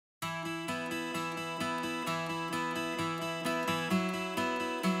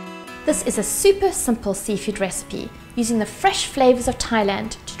This is a super simple seafood recipe using the fresh flavours of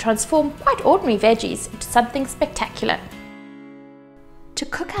Thailand to transform quite ordinary veggies into something spectacular. To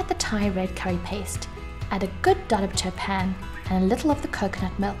cook out the Thai red curry paste, add a good dollop to a pan and a little of the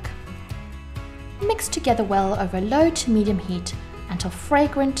coconut milk. Mix together well over a low to medium heat until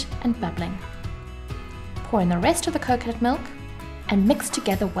fragrant and bubbling. Pour in the rest of the coconut milk and mix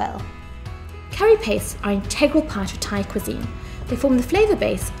together well. Curry pastes are an integral part of Thai cuisine. They form the flavour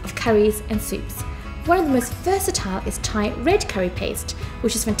base of curries and soups. One of the most versatile is Thai red curry paste,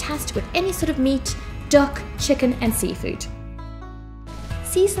 which is fantastic with any sort of meat, duck, chicken and seafood.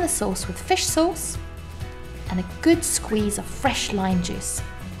 Season the sauce with fish sauce and a good squeeze of fresh lime juice.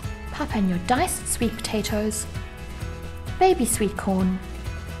 Pop in your diced sweet potatoes, baby sweet corn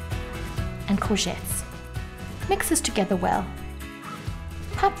and courgettes. Mix this together well.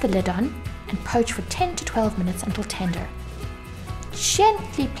 Pop the lid on and poach for 10 to 12 minutes until tender.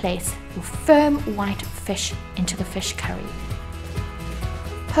 Gently place your firm white fish into the fish curry.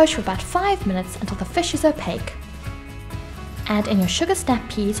 Poach for about 5 minutes until the fish is opaque. Add in your sugar snap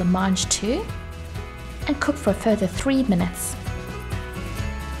peas or mange too and cook for a further 3 minutes.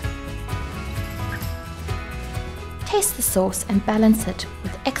 Taste the sauce and balance it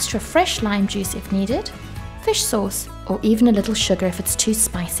with extra fresh lime juice if needed, fish sauce or even a little sugar if it's too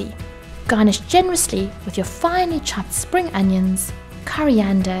spicy. Garnish generously with your finely chopped spring onions,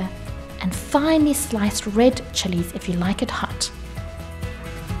 coriander and finely sliced red chilies if you like it hot.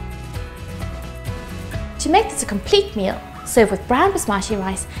 To make this a complete meal, serve with brown basmati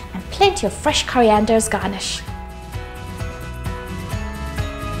rice and plenty of fresh coriander as garnish.